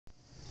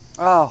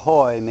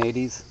Ahoy,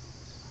 mateys.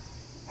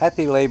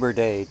 Happy Labor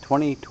Day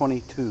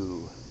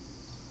 2022.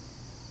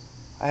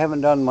 I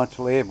haven't done much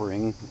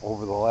laboring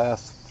over the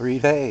last 3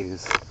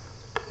 days,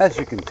 as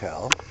you can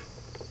tell.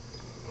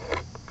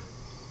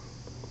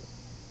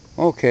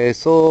 Okay,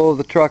 so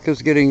the truck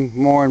is getting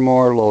more and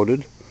more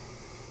loaded,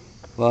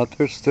 but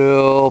there's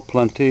still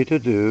plenty to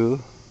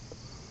do.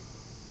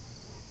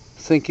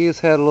 Sinky has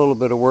had a little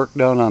bit of work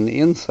done on the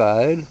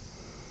inside.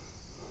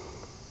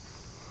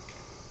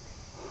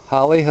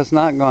 Holly has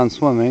not gone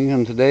swimming,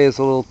 and today is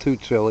a little too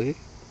chilly.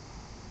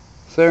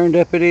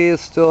 Serendipity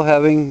is still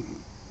having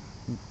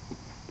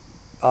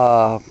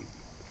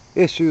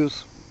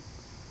issues.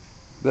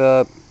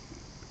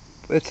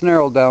 It's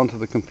narrowed down to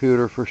the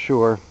computer for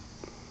sure.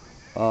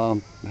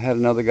 I had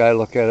another guy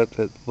look at it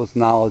that was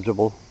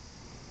knowledgeable.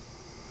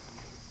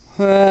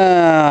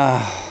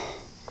 Been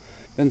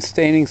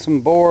staining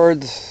some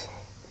boards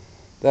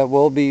that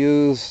will be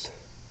used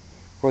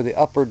for the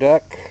upper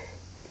deck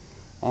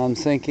on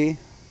Sinky.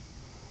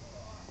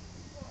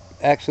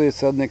 Actually,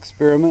 it's an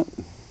experiment.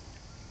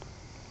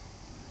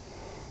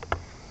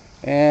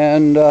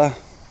 And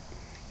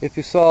if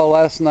you saw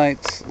last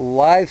night's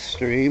live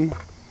stream,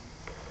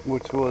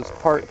 which was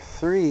part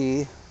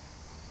 3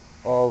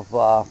 of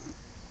the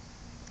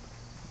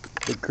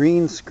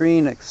green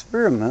screen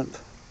experiment,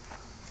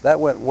 that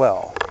went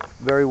well,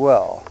 very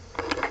well.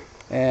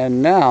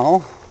 And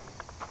now,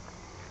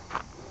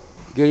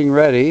 getting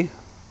ready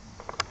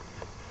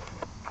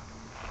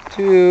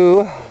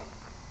to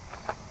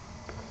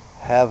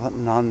have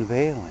an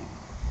unveiling.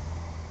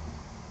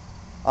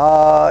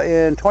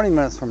 In 20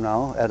 minutes from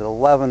now, at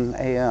 11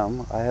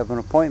 a.m., I have an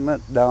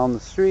appointment down the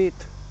street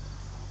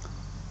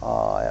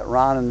at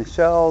Ron and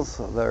Michelle's.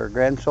 Their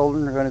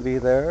grandchildren are going to be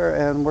there,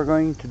 and we're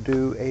going to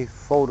do a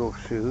photo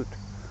shoot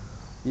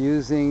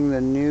using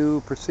the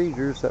new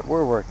procedures that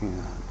we're working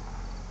on.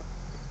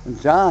 And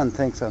John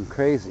thinks I'm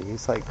crazy.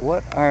 He's like,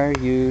 "What are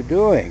you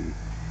doing?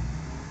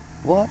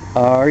 What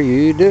are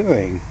you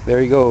doing?"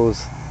 There he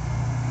goes.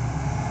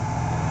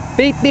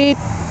 Beep, beep.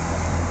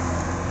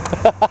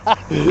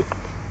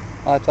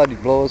 I thought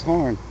he'd blow his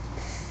horn.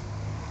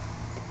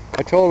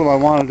 I told him I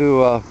want to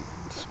do a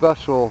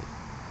special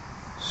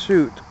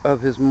shoot of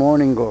his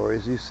morning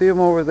glories. You see him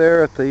over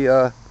there at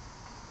the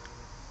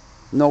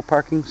no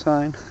parking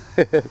sign?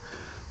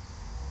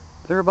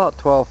 They're about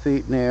 12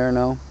 feet in the air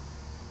now.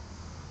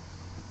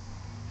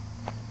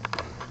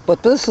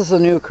 But this is a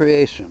new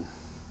creation.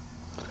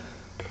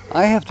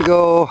 I have to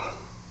go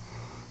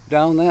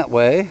down that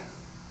way,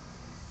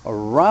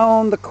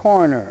 around the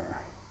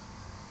corner.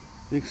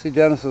 You can see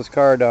Dennis's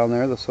car down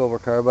there, the silver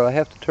car, but I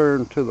have to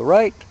turn to the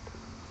right.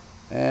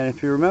 And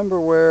if you remember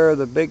where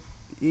the big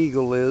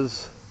eagle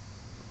is,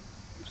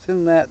 it's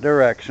in that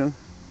direction.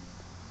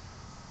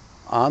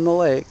 On the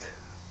lake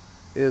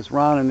is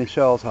Ron and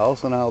Michelle's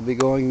house, and I'll be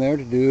going there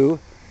to do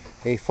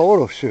a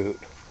photo shoot.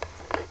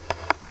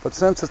 But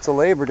since it's a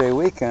Labor Day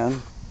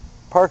weekend,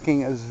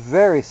 parking is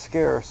very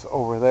scarce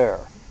over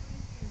there.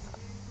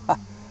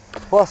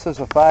 Plus there's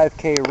a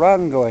 5K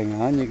run going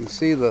on. You can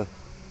see the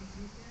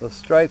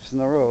stripes in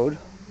the road.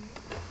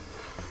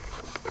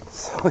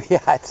 So yeah,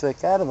 it's a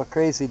kind of a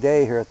crazy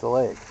day here at the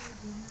lake.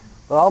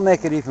 But I'll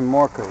make it even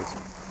more crazy.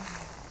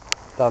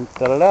 Dum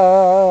da da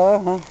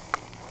da.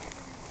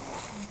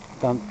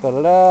 Dum da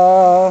da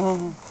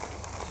da.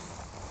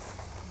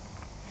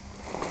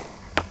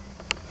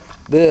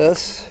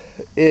 This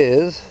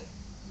is,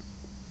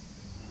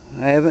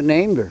 I haven't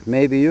named her.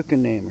 Maybe you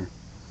can name her.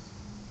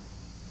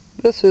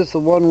 This is the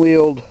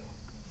one-wheeled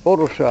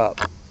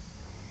Photoshop.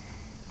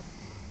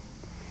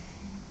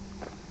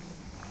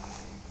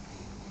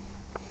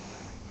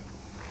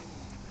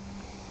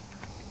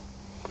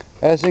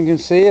 As you can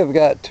see, I've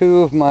got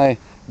 2 of my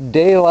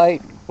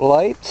daylight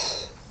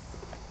lights.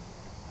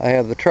 I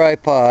have the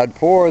tripod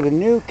for the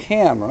new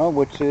camera,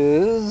 which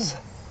is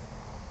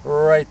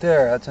right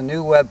there. That's a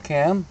new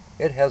webcam.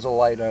 It has a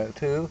light on it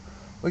too.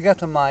 We got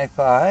the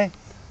MiFi.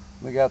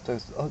 We got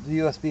the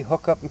USB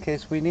hookup in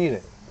case we need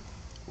it.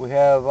 We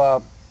have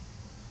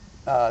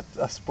a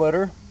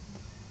splitter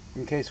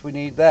in case we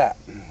need that.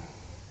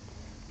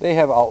 They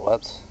have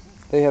outlets.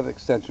 They have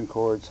extension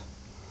cords.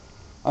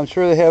 I'm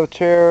sure they have a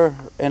chair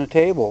and a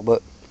table,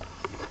 but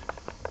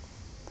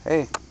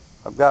hey,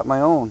 I've got my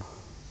own.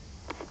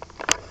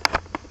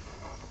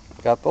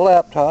 Got the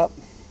laptop.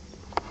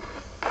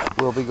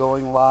 We'll be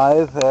going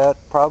live at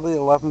probably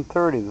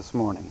 11:30 this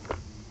morning.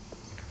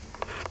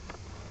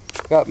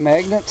 Got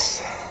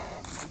magnets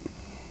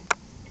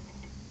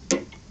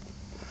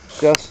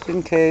just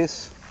in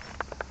case.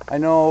 I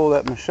know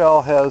that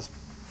Michelle has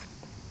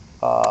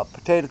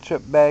potato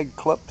chip bag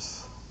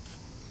clips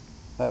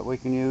that we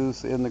can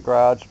use in the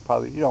garage.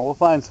 Probably, we'll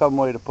find some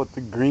way to put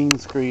the green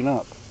screen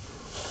up.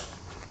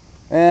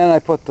 And I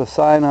put the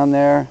sign on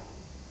there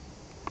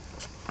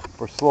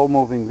for slow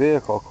moving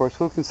vehicle. Of course,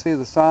 who can see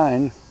the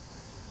sign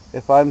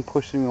if I'm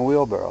pushing the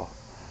wheelbarrow?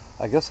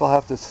 I guess I'll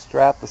have to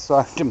strap the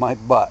sign to my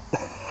butt.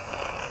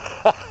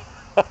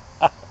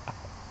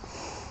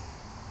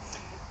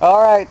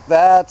 Alright,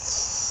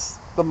 that's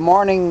the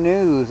morning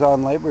news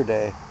on Labor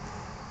Day.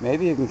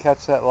 maybe you can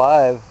catch that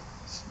live.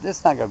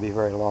 It's not going to be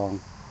very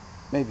long,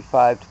 maybe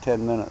 5 to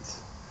 10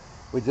 minutes.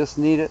 We just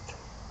need it,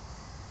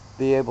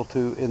 be able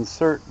to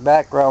insert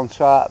background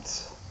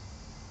shots,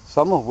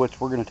 some of which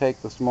we're going to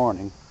take this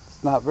morning.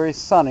 It's not very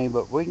sunny,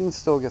 but we can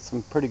still get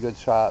some pretty good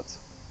shots,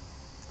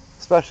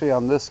 especially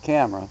on this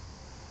camera.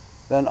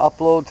 Then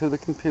upload to the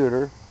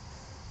computer,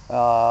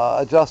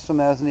 adjust them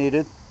as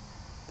needed,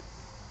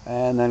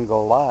 and then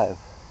go live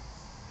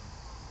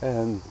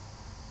and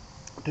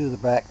do the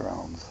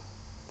backgrounds.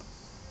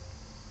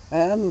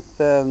 And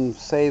then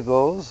save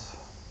those,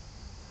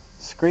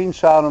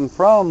 screenshot them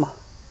from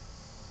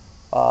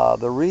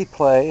the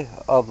replay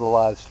of the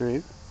live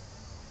stream,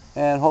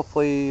 and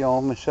hopefully,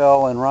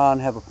 Michelle and Ron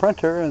have a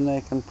printer and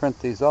they can print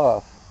these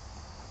off.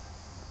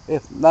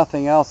 If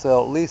nothing else,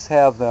 they'll at least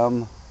have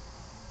them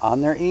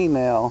on their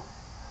email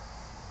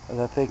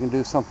that they can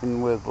do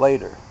something with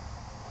later.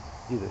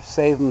 Either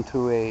save them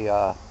to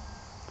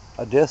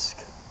a disk,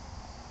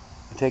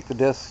 and take the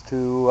disk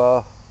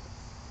to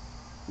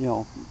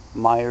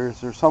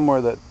Myers or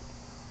somewhere that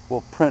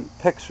will print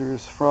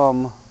pictures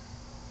from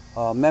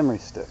memory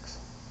sticks.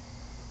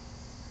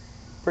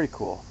 Pretty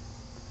cool.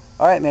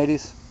 Alright,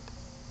 mateys,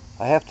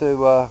 I have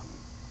to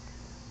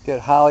get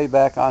Holly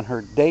back on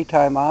her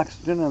daytime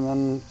oxygen, and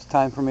then it's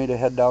time for me to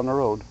head down the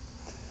road.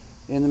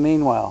 In the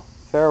meanwhile,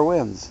 fair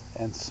winds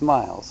and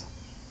smiles,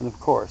 and of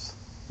course,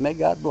 may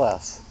God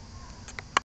bless.